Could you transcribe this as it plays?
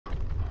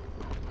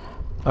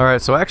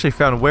Alright, so I actually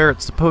found where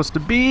it's supposed to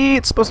be.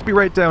 It's supposed to be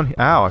right down here.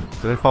 Ow,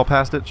 did I fall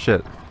past it?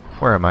 Shit.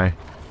 Where am I?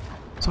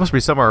 It's supposed to be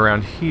somewhere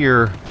around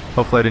here.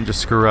 Hopefully I didn't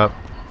just screw up.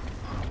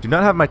 Do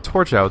not have my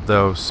torch out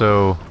though,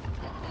 so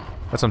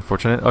that's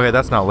unfortunate. Okay,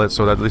 that's not lit,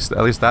 so at least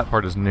that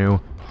part is new.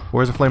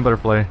 Where's the flame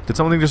butterfly? Did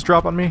something just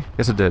drop on me?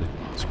 Yes, it did.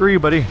 Screw you,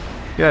 buddy.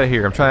 Get out of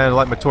here. I'm trying to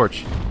light my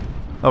torch.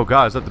 Oh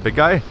god, is that the big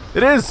guy?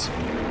 It is!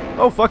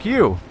 Oh, fuck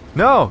you!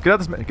 No! Get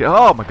out of this.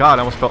 Oh my god,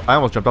 I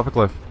almost jumped off a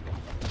cliff.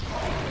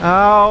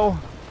 Ow!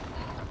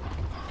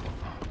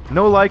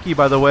 No likey,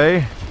 by the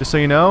way, just so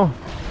you know.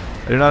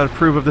 I do not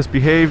approve of this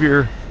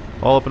behavior.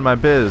 All up in my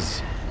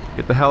biz.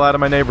 Get the hell out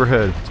of my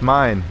neighborhood. It's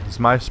mine. It's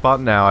my spot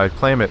now. I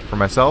claim it for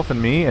myself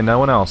and me and no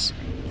one else.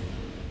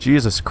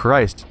 Jesus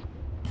Christ.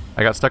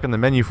 I got stuck in the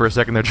menu for a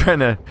second. They're trying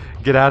to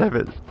get out of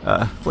it.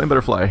 Flame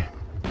butterfly.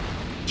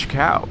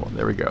 Chow.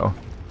 There we go.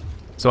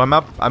 So I'm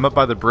up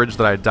by the bridge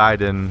that I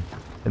died in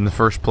the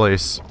first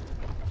place.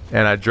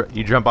 And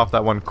you jump off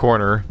that one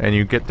corner and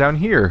you get down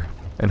here.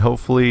 And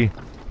hopefully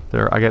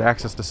I get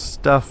access to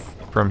stuff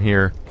from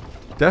here.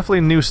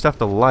 Definitely new stuff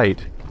to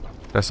light.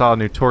 I saw a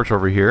new torch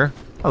over here.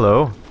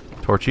 Hello,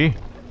 torchy.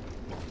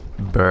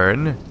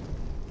 Burn.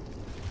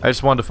 I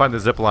just wanted to find the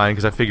zip line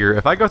because I figure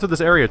if I go through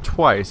this area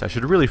twice, I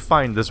should really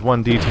find this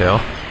one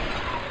detail.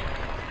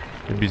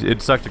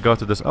 It'd suck to go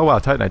through this. Oh wow,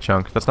 Titanite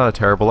chunk. That's not a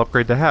terrible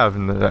upgrade to have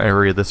in the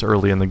area this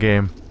early in the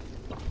game.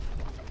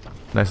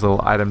 Nice little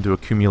item to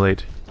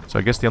accumulate. So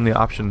I guess the only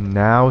option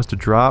now is to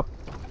drop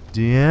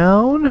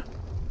down.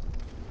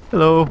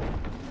 Hello.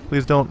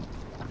 Please don't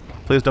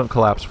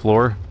collapse,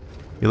 floor.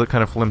 You look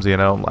kind of flimsy,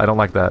 and I don't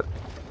like that.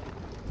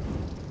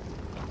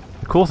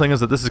 The cool thing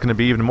is that this is going to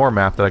be even more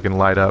map that I can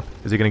light up.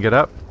 Is he going to get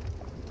up?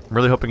 I'm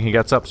really hoping he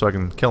gets up so I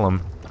can kill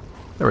him.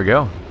 There we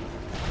go.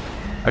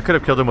 I could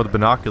have killed him with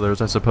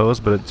binoculars, I suppose,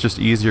 but it's just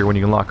easier when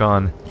you can lock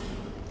on.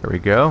 There we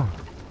go.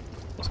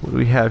 So what do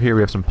we have here?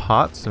 We have some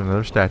pots and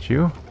another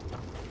statue.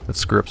 Let's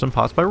screw up some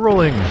pots by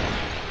rolling.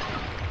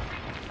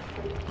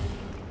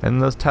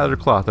 And this tattered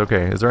cloth.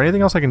 Okay, is there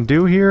anything else I can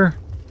do here?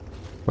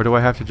 Or do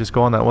I have to just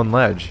go on that one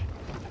ledge?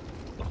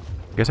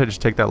 I guess I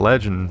just take that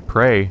ledge and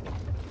pray.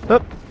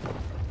 Up.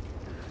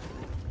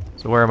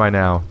 So where am I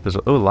now? There's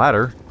a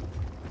ladder.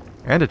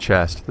 And a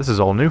chest. This is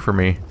all new for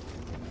me.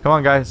 Come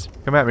on, guys.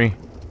 Come at me.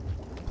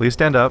 Please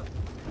stand up.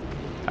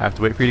 I have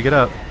to wait for you to get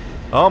up.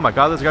 Oh my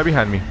god, there's a guy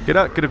behind me. Get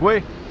out. Get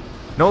away.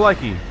 No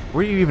likey.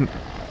 Where are you even...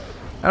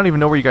 I don't even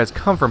know where you guys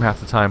come from half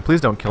the time.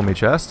 Please don't kill me,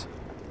 chest.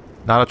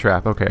 Not a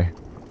trap. Okay.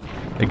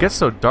 It gets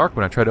so dark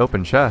when I try to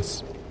open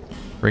chests.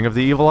 Ring of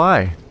the Evil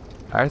Eye.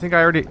 I think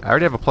I already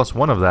have a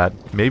 +1 of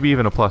that. Maybe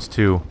even a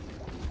 +2.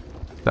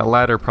 That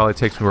ladder probably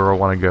takes me where I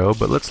want to go,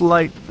 but let's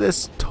light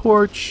this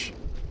torch.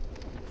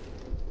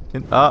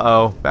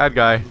 Uh-oh. Bad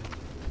guy.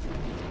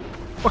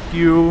 Fuck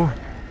you.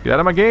 Get out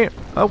of my game.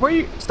 Oh, where are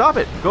you? Stop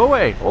it. Go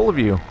away. All of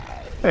you.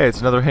 Hey, it's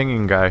another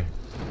hanging guy.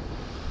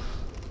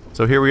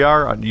 So here we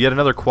are. Yet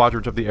another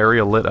quadrant of the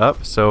area lit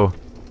up. So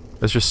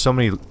there's just so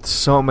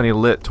many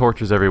lit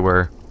torches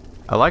everywhere.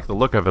 I like the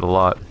look of it a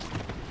lot.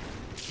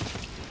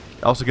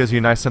 It also gives you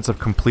a nice sense of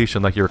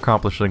completion, like you're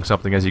accomplishing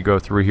something as you go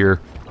through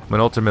here,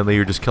 when ultimately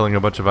you're just killing a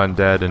bunch of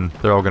undead and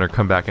they're all going to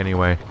come back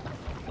anyway.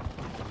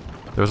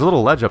 There was a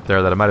little ledge up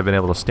there that I might have been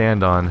able to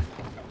stand on.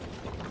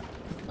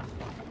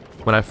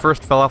 When I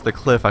first fell off the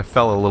cliff, I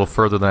fell a little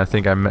further than I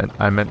think I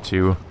meant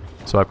to,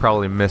 so I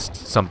probably missed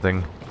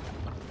something.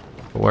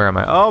 But where am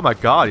I? Oh my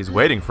god, he's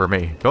waiting for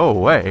me. Go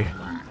away.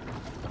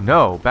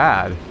 No,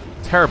 bad.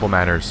 Terrible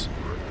manners.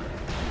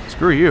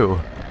 Screw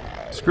you.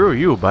 Screw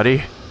you,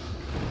 buddy.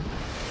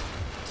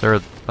 Is there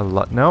a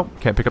lot? No,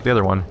 can't pick up the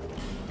other one.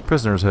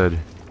 Prisoner's hood.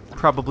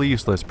 Probably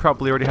useless.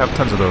 Probably already have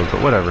tons of those,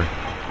 but whatever.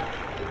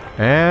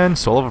 And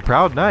Soul of a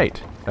Proud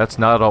Knight. That's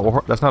not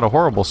a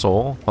horrible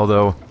soul,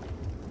 although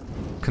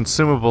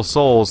consumable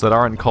souls that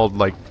aren't called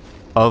like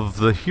of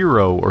the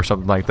hero or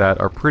something like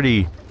that are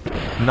pretty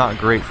not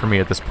great for me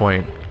at this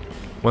point.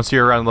 Once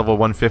you're around level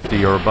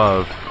 150 or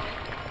above,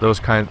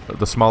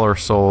 the smaller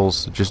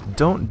souls just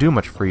don't do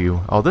much for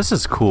you. Oh, this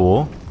is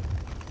cool.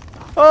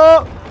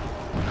 Oh!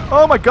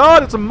 Oh my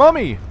god, it's a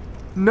mummy!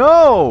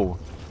 No!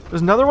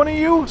 There's another one of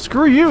you?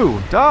 Screw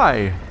you!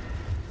 Die!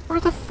 Where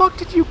the fuck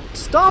did you...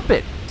 Stop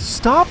it!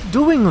 Stop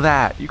doing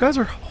that! You guys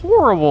are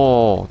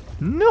horrible!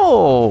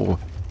 No!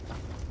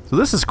 So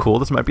this is cool.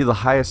 This might be the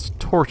highest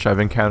torch I've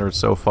encountered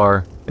so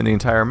far in the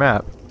entire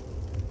map.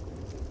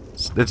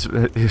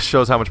 It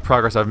shows how much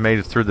progress I've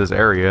made through this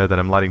area, that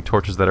I'm lighting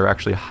torches that are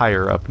actually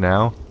higher up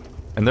now.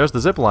 And there's the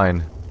zip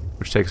line,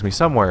 which takes me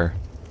somewhere.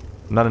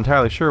 I'm not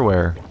entirely sure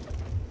where.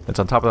 It's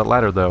on top of that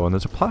ladder, though, and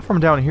there's a platform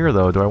down here,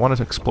 though. Do I want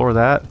to explore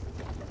that?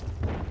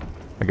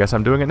 I guess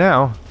I'm doing it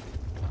now.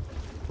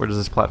 Where does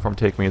this platform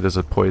take me? There's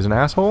a poison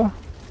asshole.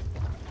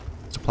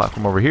 There's a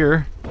platform over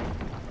here.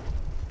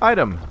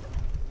 Item!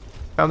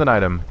 Found an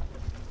item.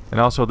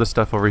 And also this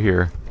stuff over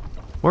here.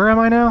 Where am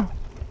I now?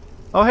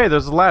 Oh, hey,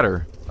 there's a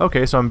ladder.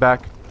 Okay, so I'm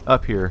back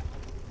up here.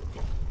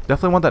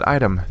 Definitely want that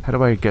item. How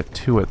do I get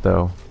to it,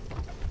 though?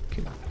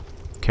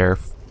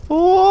 Careful.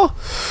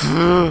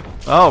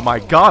 Oh my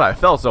god, I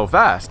fell so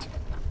fast.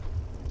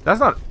 That's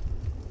not...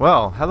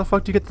 Well, how the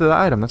fuck do you get to the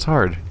item? That's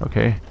hard.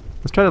 Okay.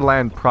 Let's try to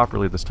land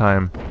properly this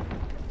time.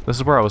 This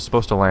is where I was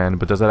supposed to land,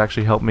 but does that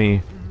actually help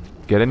me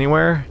get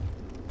anywhere?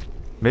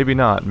 Maybe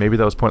not. Maybe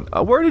that was point...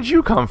 where did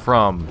you come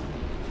from?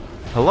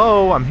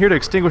 Hello? I'm here to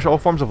extinguish all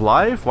forms of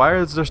life? Why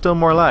is there still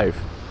more life?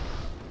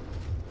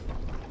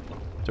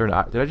 Is there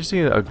an... Did I just see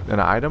an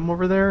item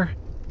over there?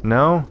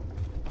 No?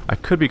 I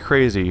could be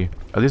crazy.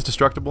 Are these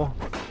destructible?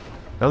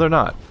 No, they're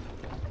not.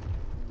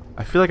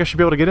 I feel like I should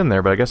be able to get in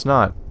there, but I guess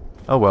not.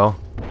 Oh well.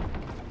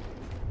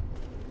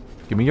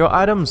 Give me your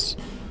items!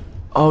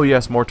 Oh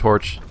yes, more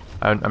torch.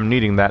 I'm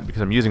needing that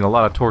because I'm using a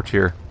lot of torch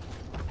here.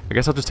 I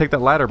guess I'll just take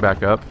that ladder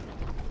back up.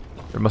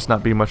 There must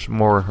not be much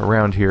more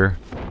around here.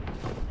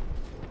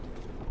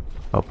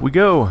 Up we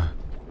go!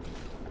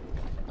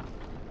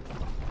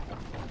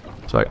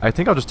 So I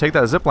think I'll just take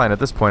that zipline at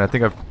this point. I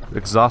think I've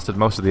exhausted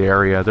most of the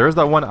area. There is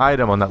that one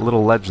item on that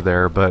little ledge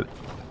there, but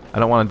I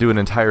don't want to do an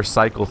entire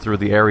cycle through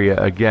the area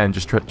again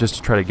just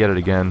to try to get it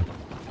again.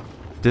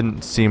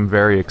 Didn't seem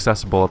very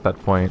accessible at that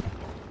point.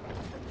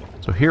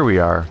 So here we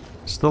are.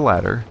 It's the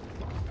ladder.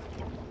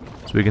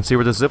 So we can see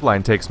where the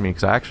zipline takes me,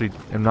 because I actually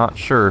am not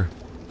sure.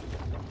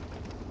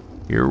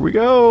 Here we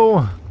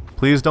go!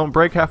 Please don't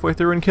break halfway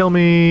through and kill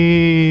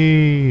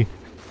me!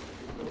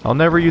 I'll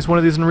never use one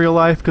of these in real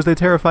life because they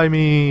terrify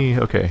me.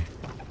 Okay.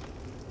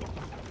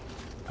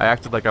 I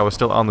acted like I was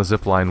still on the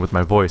zipline with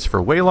my voice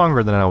for way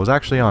longer than I was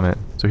actually on it.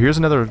 So here's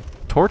another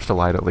torch to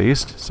light at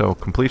least. So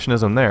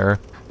completionism there.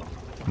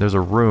 There's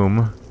a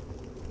room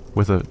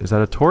with a... Is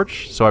that a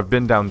torch? So I've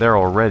been down there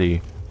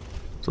already.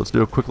 So let's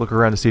do a quick look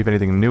around to see if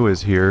anything new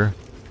is here.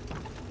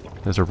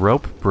 There's a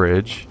rope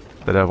bridge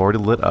that I've already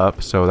lit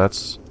up, so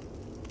that's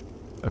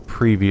a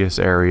previous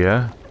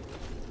area.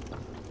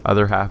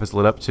 Other half is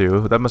lit up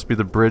too. That must be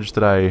the bridge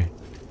that I... Is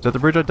that the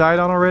bridge I died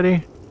on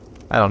already?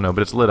 I don't know,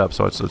 but it's lit up,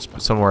 so it's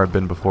somewhere I've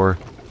been before.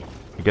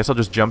 I guess I'll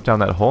just jump down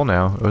that hole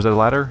now. Oh, is that a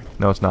ladder?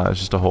 No, it's not. It's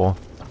just a hole.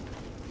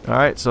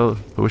 Alright, so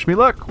wish me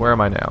luck. Where am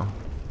I now?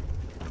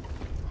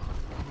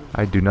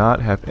 I do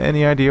not have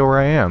any idea where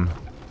I am.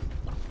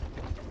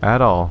 At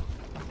all.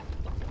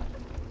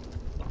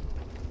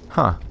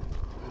 Huh.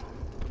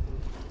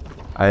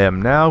 I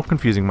am now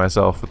confusing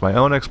myself with my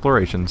own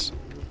explorations.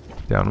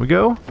 Down we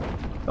go.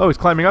 Oh, he's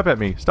climbing up at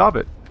me. Stop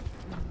it.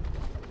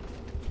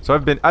 So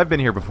I've been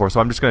here before, so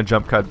I'm just gonna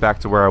jump cut back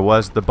to where I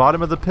was at the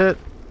bottom of the pit,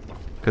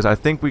 because I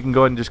think we can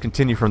go ahead and just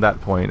continue from that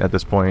point at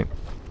this point.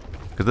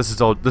 Because this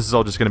is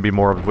all just gonna be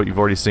more of what you've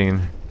already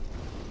seen.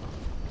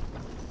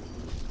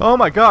 Oh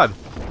my god!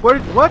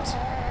 What?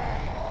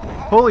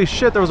 Holy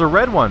shit, there was a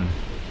red one!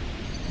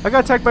 I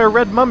got attacked by a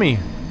red mummy!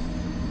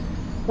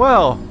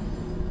 Well...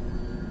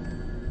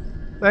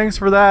 Thanks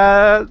for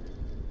that!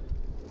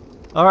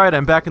 Alright,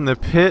 I'm back in the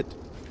pit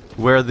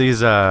where these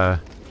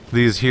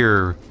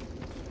here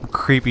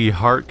creepy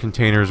heart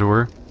containers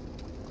were.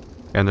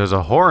 And there's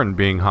a horn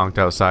being honked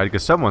outside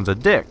because someone's a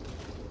dick.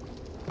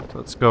 So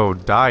let's go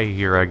die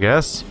here, I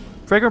guess.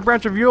 Fragrant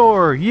branch of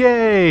yore!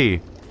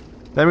 Yay!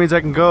 That means I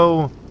can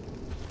go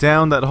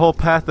down that whole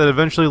path that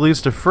eventually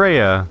leads to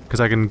Freya, because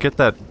I can get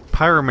that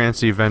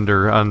pyromancy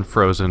vendor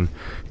unfrozen.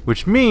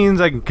 Which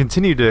means I can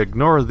continue to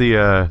ignore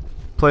the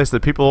place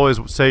that people always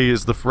say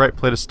is the right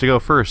place to go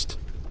first.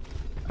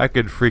 I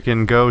could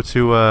freaking go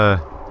to,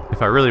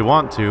 if I really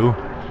want to,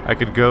 I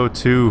could go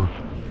to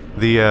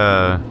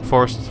the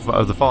Forest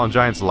of the Fallen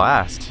Giants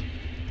last.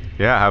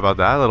 Yeah, how about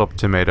that, little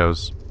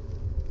tomatoes?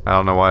 I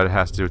don't know why it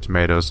has to do with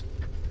tomatoes.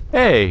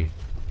 Hey!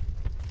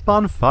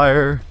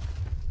 Bonfire!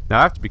 Now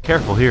I have to be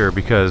careful here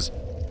because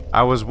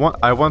I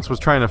once was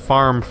trying to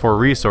farm for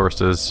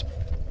resources,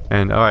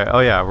 and oh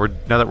yeah,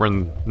 now that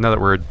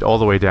we're all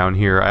the way down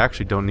here, I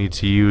actually don't need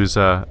to use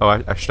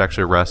I should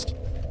actually rest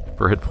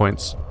for hit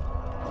points.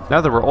 Now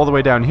that we're all the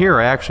way down here,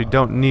 I actually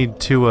don't need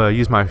to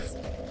use my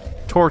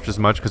torch as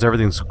much because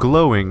everything's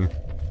glowing.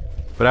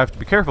 But I have to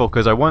be careful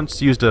because I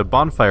once used a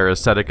bonfire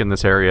aesthetic in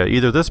this area,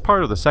 either this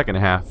part or the second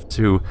half,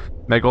 to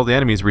make all the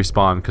enemies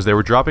respawn because they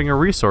were dropping a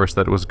resource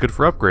that was good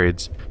for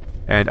upgrades.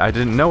 And I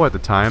didn't know at the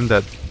time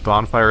that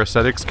bonfire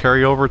aesthetics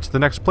carry over to the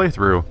next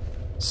playthrough.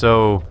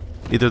 So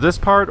either this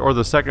part or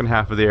the second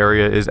half of the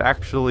area is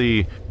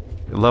actually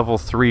level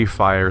 3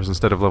 fires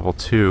instead of level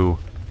 2.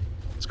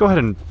 Let's go ahead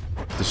and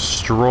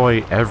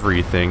destroy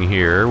everything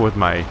here with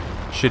my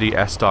shitty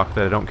S-stock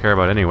that I don't care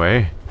about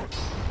anyway.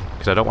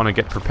 Because I don't want to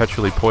get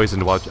perpetually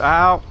poisoned while...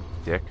 Ow!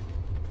 Dick.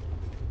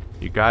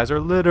 You guys are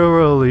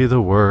literally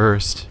the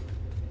worst.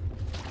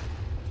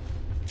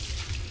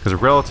 Because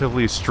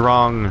relatively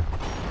strong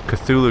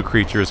Cthulhu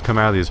creatures come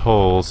out of these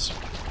holes.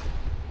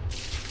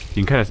 You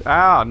can kind of...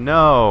 Ah,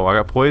 no! I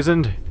got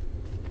poisoned?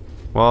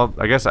 Well,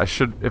 I guess I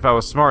should... If I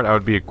was smart, I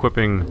would be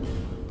equipping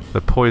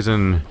the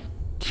poison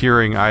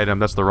curing item.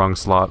 That's the wrong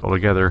slot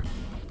altogether.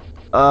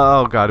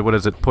 Oh god, what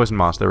is it? Poison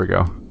moss, there we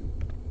go.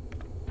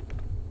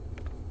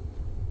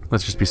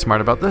 Let's just be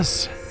smart about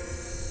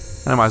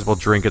this. I might as well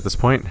drink at this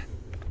point.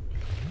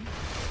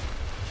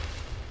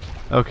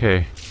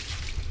 Okay.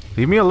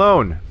 Leave me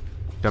alone,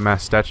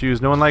 dumbass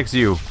statues. No one likes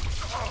you.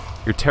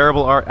 Your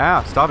terrible art.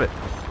 Ah, stop it.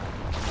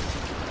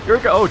 Here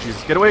we go. Oh,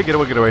 Jesus. Get away, get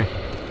away, get away.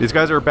 These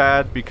guys are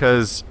bad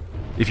because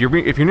if you're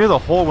near the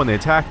hole when they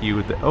attack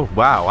you... Oh,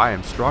 wow. I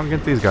am strong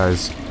against these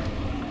guys.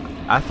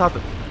 I thought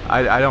that...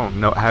 I don't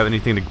know have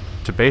anything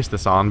to base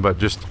this on, but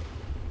just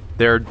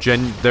their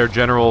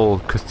general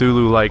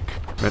Cthulhu-like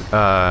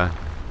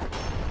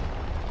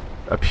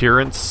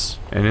appearance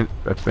and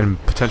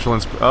potential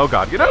oh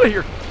god, get out of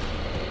here!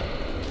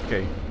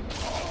 Okay.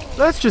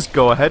 Let's just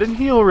go ahead and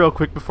heal real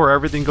quick before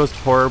everything goes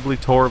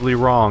horribly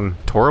wrong.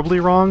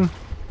 Horribly wrong?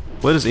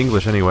 What is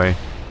English anyway?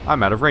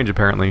 I'm out of range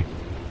apparently.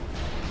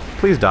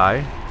 Please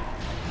die.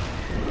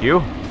 Thank you.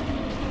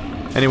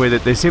 Anyway,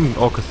 they seem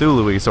all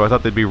Cthulhu-y, so I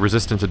thought they'd be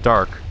resistant to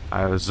dark.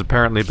 I was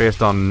apparently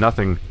based on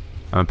nothing.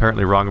 I'm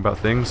apparently wrong about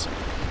things.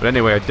 But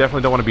anyway, I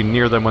definitely don't want to be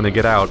near them when they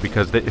get out,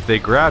 because if they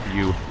grab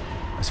you,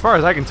 as far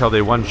as I can tell,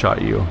 they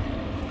one-shot you.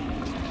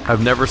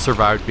 I've never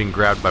survived being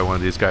grabbed by one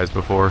of these guys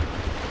before.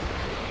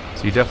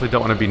 So you definitely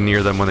don't want to be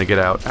near them when they get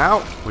out. Ow!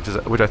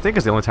 Which I think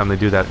is the only time they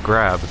do that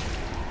grab.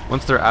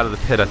 Once they're out of the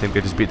pit, I think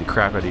they just beat the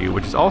crap out of you,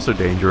 which is also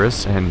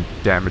dangerous and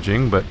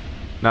damaging, but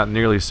not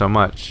nearly so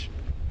much.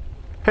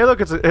 Hey look,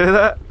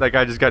 that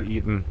guy just got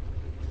eaten.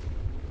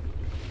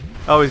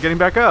 Oh, he's getting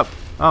back up.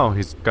 Oh,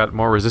 he's got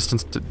more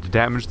resistance to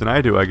damage than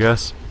I do, I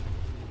guess.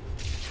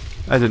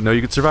 I didn't know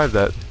you could survive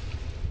that.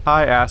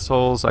 Hi,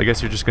 assholes. I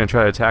guess you're just gonna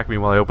try to attack me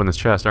while I open this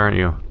chest, aren't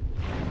you?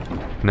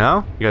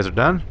 No? You guys are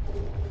done?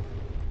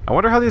 I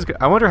wonder how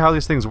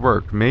these things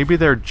work. Maybe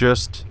they're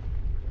just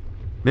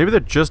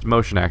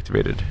motion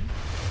activated.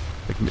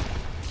 Like,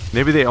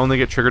 maybe they only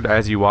get triggered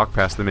as you walk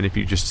past them, and if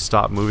you just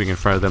stop moving in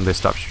front of them, they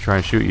stop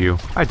trying to shoot you.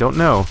 I don't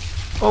know.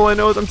 All I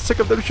know is I'm sick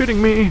of them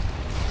shooting me.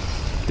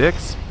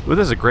 Dicks. Well,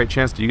 this is a great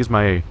chance to use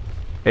my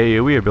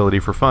AoE ability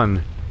for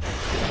fun.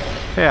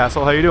 Hey,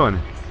 asshole, how you doing?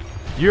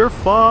 You're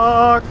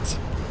fucked!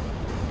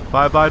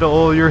 Bye-bye to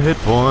all your hit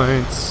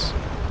points.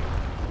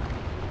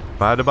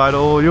 Bye-bye to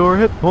all your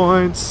hit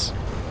points.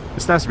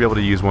 It's nice to be able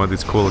to use one of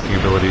these cool-looking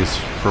abilities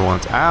for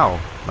once. Ow!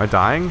 Am I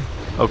dying?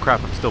 Oh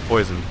crap, I'm still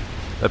poisoned.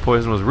 That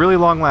poison was really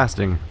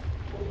long-lasting.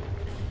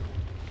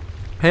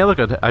 Hey, look,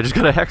 I just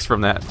got a hex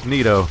from that.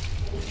 Neato.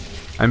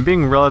 I'm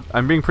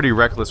being pretty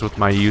reckless with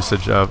my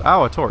usage of...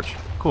 Ow, a torch.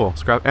 Cool.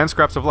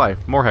 Scraps of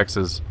life. More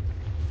hexes.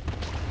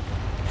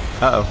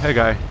 Uh-oh. Hey,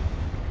 guy.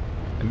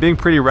 I'm being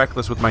pretty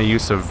reckless with my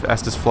use of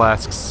Estus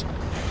flasks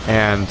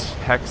and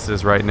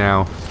hexes right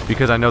now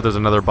because I know there's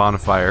another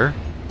bonfire,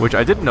 which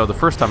I didn't know the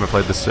first time I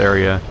played this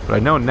area, but I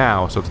know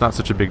now, so it's not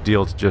such a big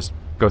deal to just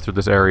go through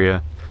this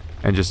area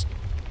and just...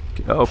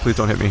 Oh, please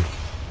don't hit me.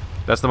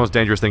 That's the most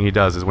dangerous thing he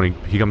does, is when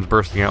he comes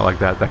bursting out like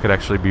that. That could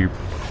actually be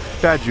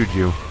bad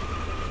juju.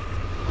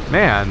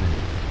 Man,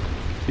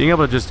 being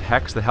able to just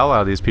hex the hell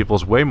out of these people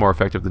is way more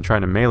effective than trying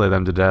to melee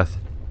them to death.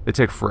 They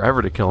take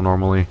forever to kill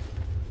normally.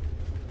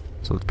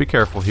 So let's be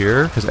careful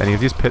here, because any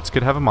of these pits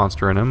could have a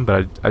monster in them,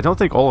 but I don't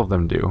think all of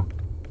them do.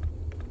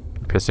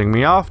 You're pissing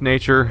me off,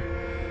 nature.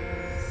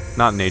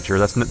 Not nature,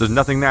 there's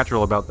nothing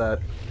natural about that.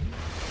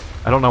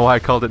 I don't know why I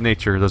called it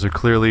nature. Those are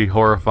clearly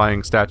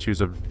horrifying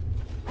statues of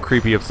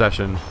creepy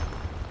obsession.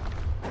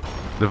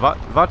 The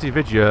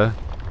Vatividya,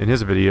 in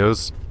his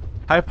videos,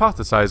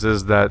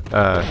 hypothesizes that,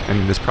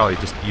 and this is probably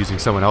just using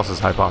someone else's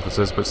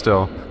hypothesis, but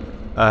still,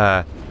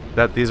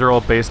 that these are all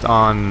based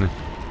on...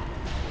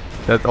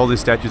 That all these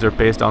statues are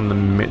based on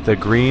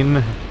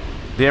the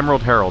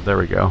Emerald Herald, there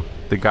we go.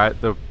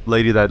 The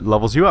lady that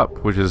levels you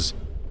up, which is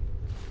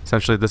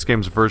essentially this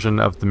game's version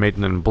of the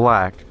Maiden in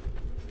Black.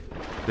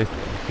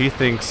 He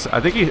thinks, I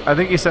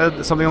think he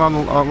said something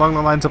along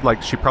the lines of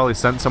like she probably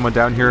sent someone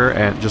down here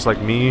and just like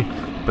me,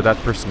 but that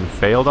person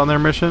failed on their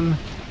mission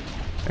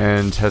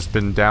and has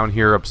been down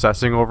here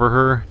obsessing over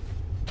her.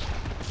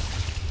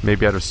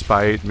 Maybe out of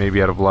spite,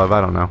 maybe out of love,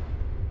 I don't know.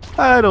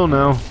 I don't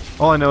know.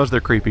 All I know is they're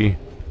creepy.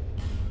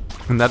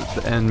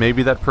 And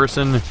maybe that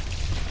person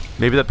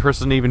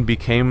even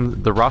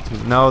became the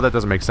rotten... No, that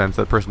doesn't make sense.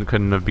 That person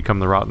couldn't have become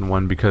the rotten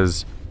one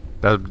because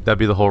that'd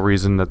be the whole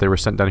reason that they were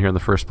sent down here in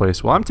the first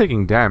place. Well, I'm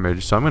taking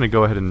damage, so I'm going to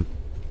go ahead and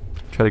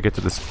try to get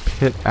to this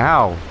pit.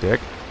 Ow, dick.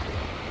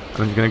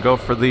 I'm going to go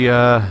for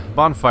the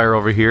bonfire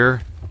over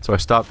here, so I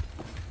stop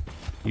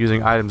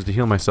using items to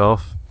heal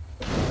myself.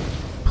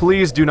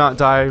 Please do not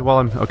die while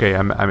I'm... Okay,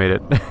 I made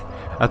it.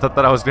 I thought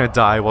that I was going to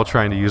die while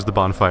trying to use the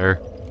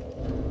bonfire.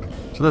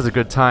 So that's a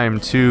good time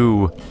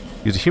to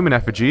use a human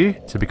effigy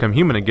to become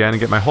human again and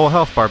get my whole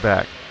health bar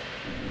back.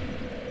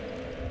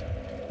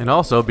 And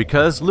also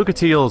because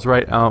Lucatiel's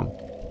right... Oh,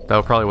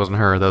 that probably wasn't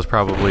her. That was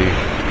probably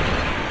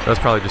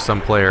just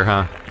some player,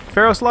 huh?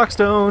 Pharos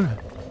Lockstone!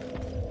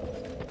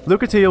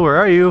 Lucatiel, where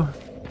are you?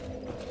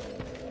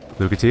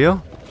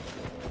 Lucatiel?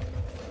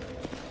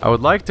 I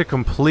would like to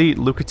complete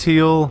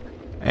Lucatiel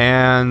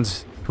and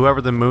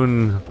whoever the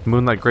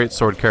Moonlight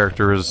Greatsword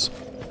character is.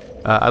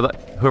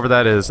 Whoever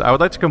that is, I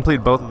would like to complete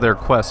both of their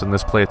quests in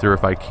this playthrough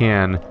if I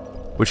can,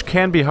 which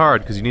can be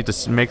hard because you need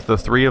to make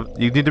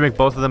make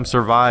both of them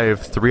survive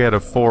 3 out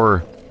of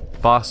 4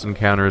 boss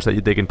encounters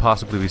that they can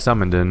possibly be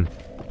summoned in,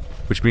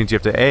 which means you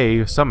have to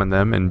A, summon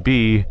them, and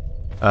B,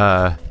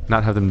 not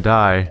have them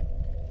die.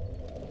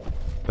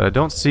 But I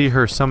don't see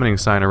her summoning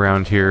sign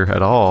around here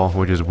at all,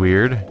 which is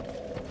weird.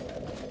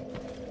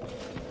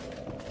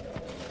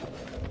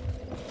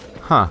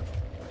 Huh.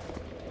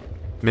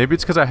 Maybe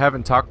it's because I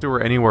haven't talked to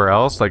her anywhere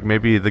else. Like,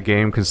 maybe the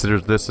game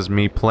considers this as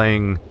me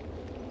playing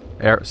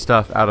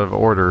stuff out of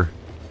order,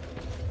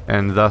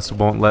 and thus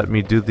won't let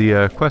me do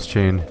the quest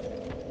chain.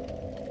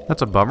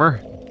 That's a bummer.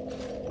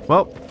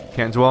 Well,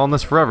 can't dwell on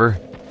this forever.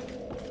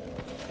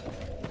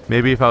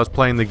 Maybe if I was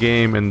playing the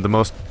game in the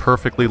most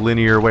perfectly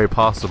linear way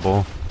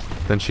possible,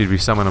 then she'd be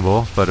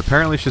summonable, but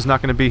apparently she's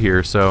not going to be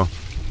here, so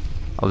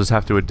I'll just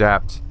have to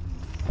adapt.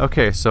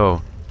 Okay,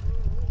 so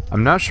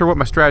I'm not sure what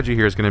my strategy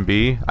here is going to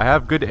be. I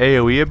have good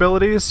AoE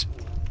abilities,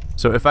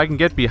 so if I can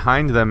get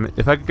behind them,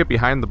 if I could get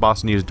behind the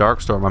boss and use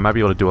Darkstorm, I might be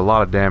able to do a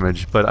lot of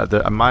damage, but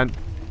I might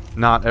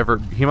not ever,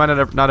 he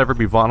might not ever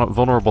be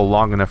vulnerable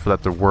long enough for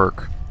that to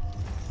work.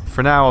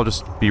 For now, I'll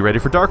just be ready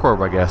for Dark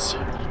Orb, I guess.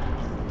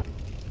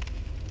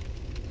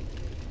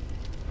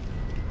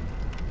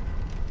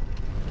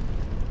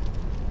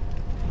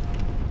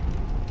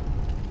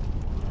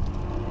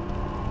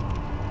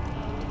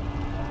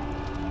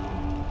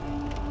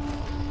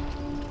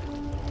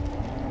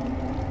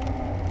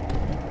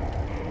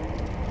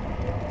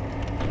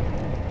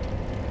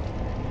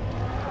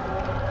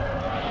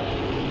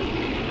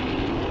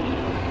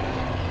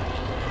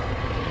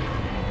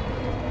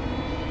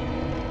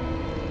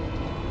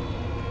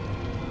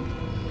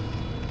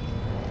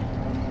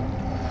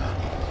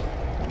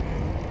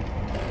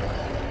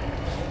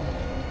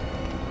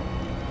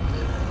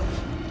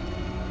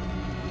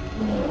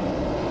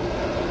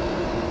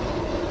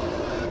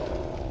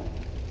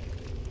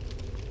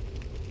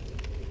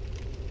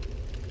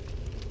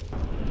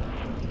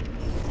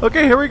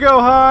 Okay, here we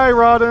go. Hi,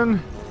 Rodden.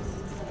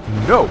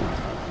 No.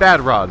 Bad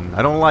Rodden.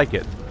 I don't like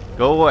it.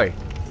 Go away.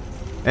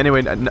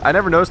 Anyway, I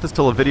never noticed this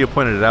till a video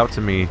pointed it out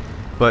to me,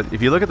 but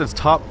if you look at his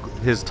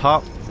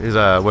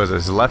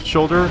left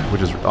shoulder,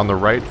 which is on the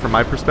right from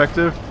my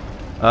perspective,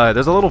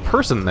 there's a little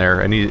person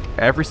there, and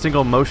every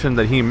single motion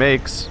that he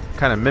makes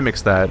kind of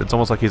mimics that. It's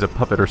almost like he's a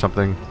puppet or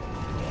something.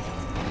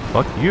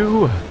 Fuck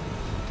you.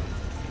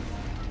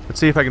 Let's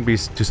see if I can do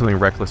something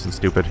reckless and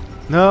stupid.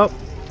 Nope.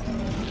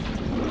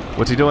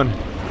 What's he doing?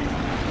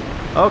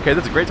 Okay,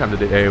 that's a great time to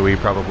do AoE,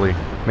 probably.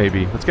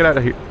 Maybe. Let's get out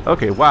of here.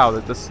 Okay, wow,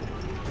 this...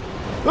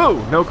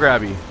 Ooh, no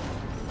grabby.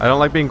 I don't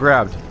like being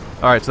grabbed.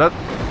 Alright, so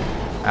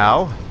that...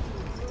 Ow.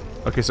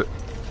 Okay, so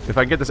if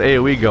I can get this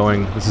AoE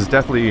going, this is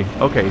definitely...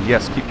 Okay,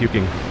 yes, keep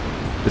puking.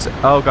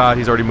 Oh god,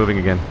 he's already moving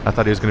again. I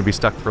thought he was going to be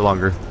stuck for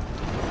longer.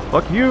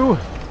 Fuck you!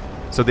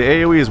 So the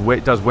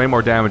AoE does way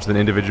more damage than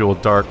individual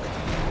dark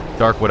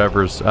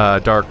orbs?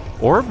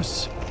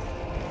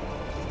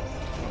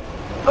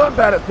 I'm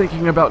bad at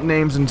thinking about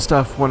names and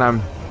stuff when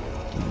I'm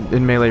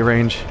in melee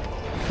range.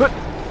 But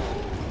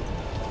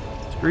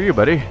screw you,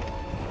 buddy.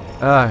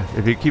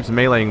 If he keeps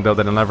meleeing, though,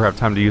 then I'll never have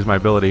time to use my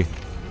ability.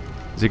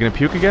 Is he gonna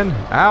puke again?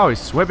 Ow,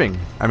 he's swimming.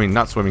 I mean,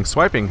 not swimming,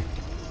 swiping.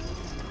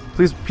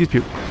 Please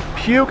puke.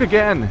 Puke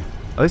again!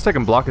 At least I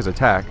can block his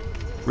attack.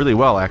 Really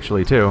well,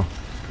 actually, too.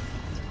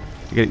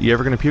 You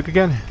ever gonna puke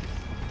again?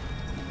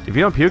 If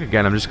you don't puke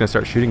again, I'm just gonna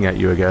start shooting at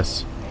you, I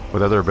guess.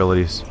 With other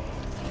abilities.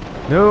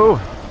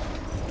 No!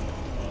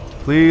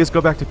 Please go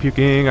back to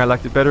puking. I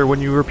liked it better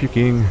when you were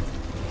puking.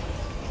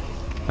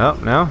 Oh,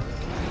 no?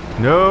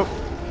 Nope.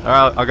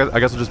 Alright, I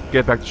guess I'll just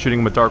get back to shooting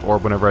him with Dark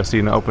Orb whenever I see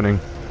an opening.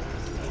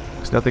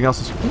 Because nothing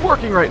else is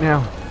working right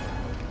now.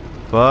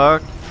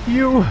 Fuck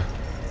you.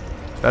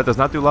 That does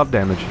not do a lot of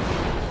damage.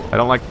 I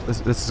don't like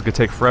this. This is going to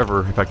take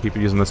forever if I keep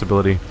using this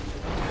ability.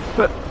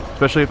 But,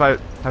 especially if I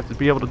have to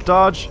be able to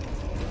dodge.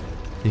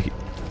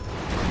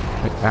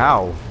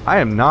 Ow. I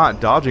am not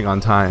dodging on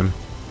time.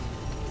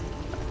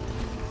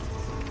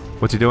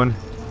 What's he doing?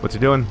 What's he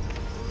doing?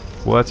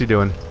 What's he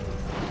doing?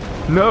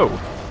 No!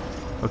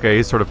 Okay,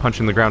 he's sort of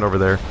punching the ground over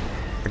there.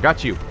 I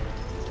got you.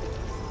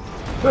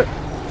 Good.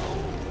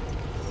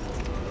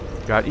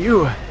 Got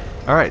you.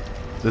 Alright.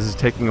 This is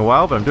taking a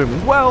while, but I'm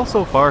doing well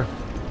so far.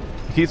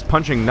 He keeps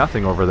punching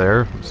nothing over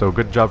there, so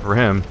good job for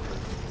him.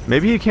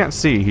 Maybe he can't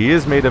see. He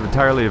is made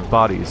entirely of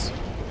bodies.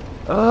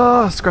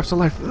 Scraps of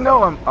life.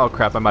 No, oh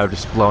crap, I might have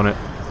just blown it.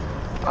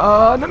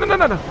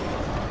 No.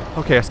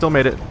 Okay, I still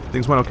made it.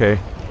 Things went okay.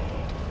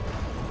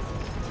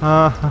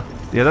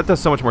 Yeah, that does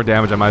so much more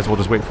damage, I might as well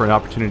just wait for an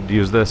opportunity to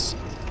use this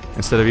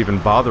instead of even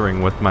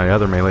bothering with my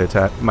other melee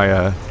attack,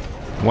 my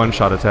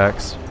one-shot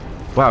attacks.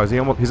 Wow,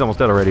 he's almost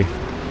dead already.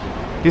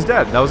 He's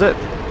dead, that was it.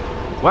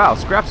 Wow,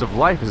 scraps of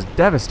life is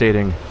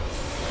devastating.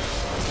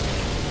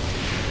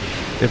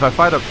 If I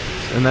fight up,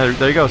 and there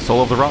you go,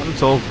 soul of the rotten,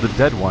 soul of the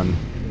dead one.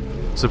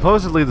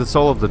 Supposedly the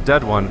soul of the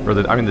dead one, or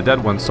the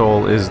dead one's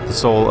soul is the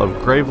soul of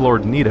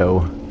Gravelord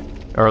Nito,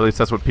 or at least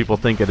that's what people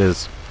think it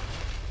is.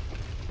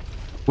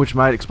 Which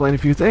might explain a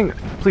few things.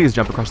 Please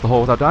jump across the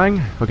hole without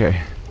dying.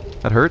 Okay.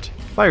 That hurt.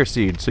 Fire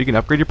Seed, so you can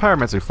upgrade your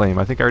Pyromancy Flame.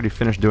 I think I already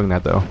finished doing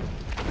that, though.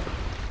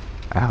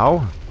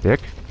 Ow. Dick.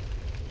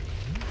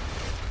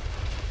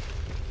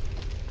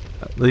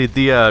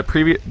 The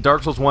previous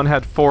Dark Souls 1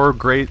 had 4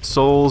 great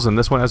souls, and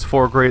this one has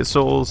 4 great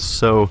souls,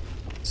 so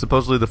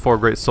supposedly the 4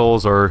 great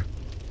souls are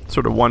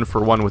sort of one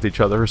for one with each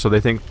other. So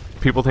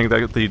people think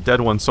that the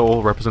dead one's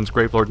soul represents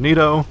Gravelord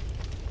Nito,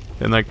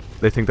 and like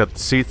they think that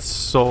Seath's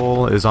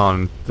soul is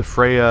on the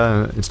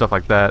Freya and stuff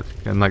like that,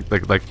 and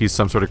like he's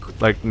some sort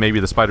of, like, maybe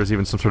the spider's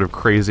even some sort of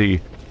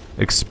crazy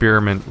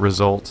experiment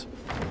result.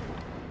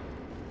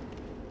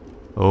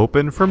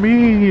 Open for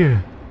me!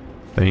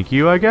 Thank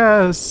you, I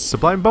guess.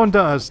 Sublime Bone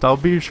Dust, I'll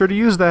be sure to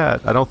use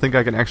that. I don't think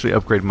I can actually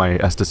upgrade my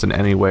Estus in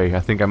any way.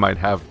 I think I might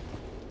have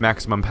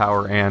maximum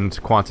power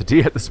and quantity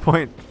at this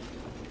point.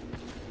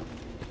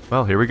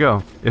 Well, here we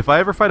go. If I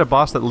ever fight a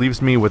boss that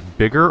leaves me with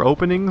bigger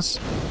openings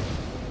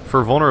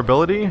for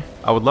vulnerability,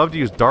 I would love to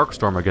use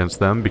Darkstorm against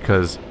them,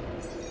 because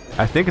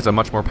I think it's a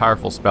much more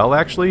powerful spell,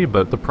 actually,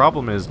 but the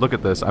problem is, look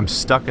at this, I'm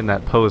stuck in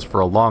that pose for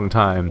a long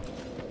time.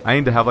 I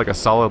need to have like a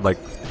solid, like,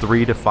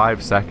 3 to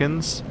 5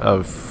 seconds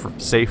of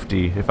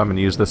safety if I'm going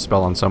to use this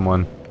spell on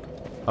someone.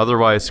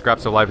 Otherwise,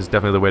 Scraps of Life is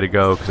definitely the way to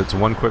go, because it's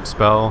one quick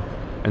spell,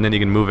 and then you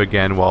can move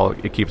again while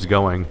it keeps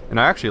going. And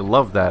I actually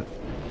love that.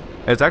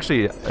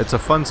 It's a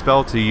fun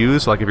spell to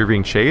use, like if you're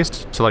being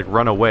chased, to like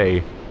run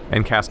away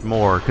and cast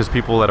more, because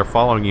people that are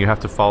following you have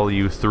to follow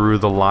you through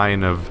the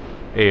line of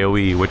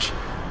AoE, which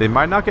they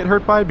might not get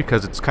hurt by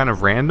because it's kind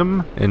of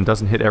random and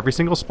doesn't hit every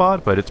single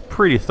spot, but it's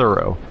pretty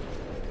thorough.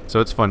 So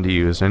it's fun to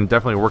use, and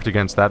definitely worked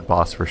against that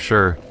boss for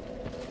sure.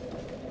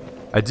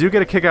 I do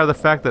get a kick out of the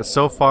fact that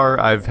so far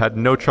I've had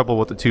no trouble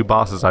with the 2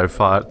 bosses I've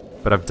fought,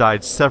 but I've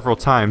died several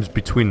times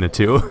between the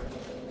 2.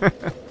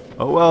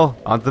 Oh well,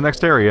 on to the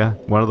next area.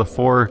 One of the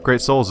 4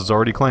 Great Souls is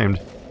already claimed.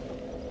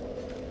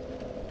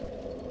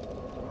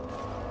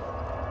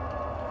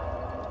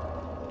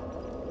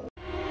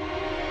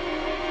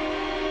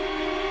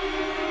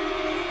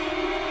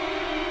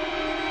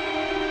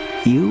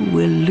 You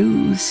will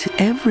lose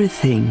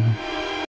everything.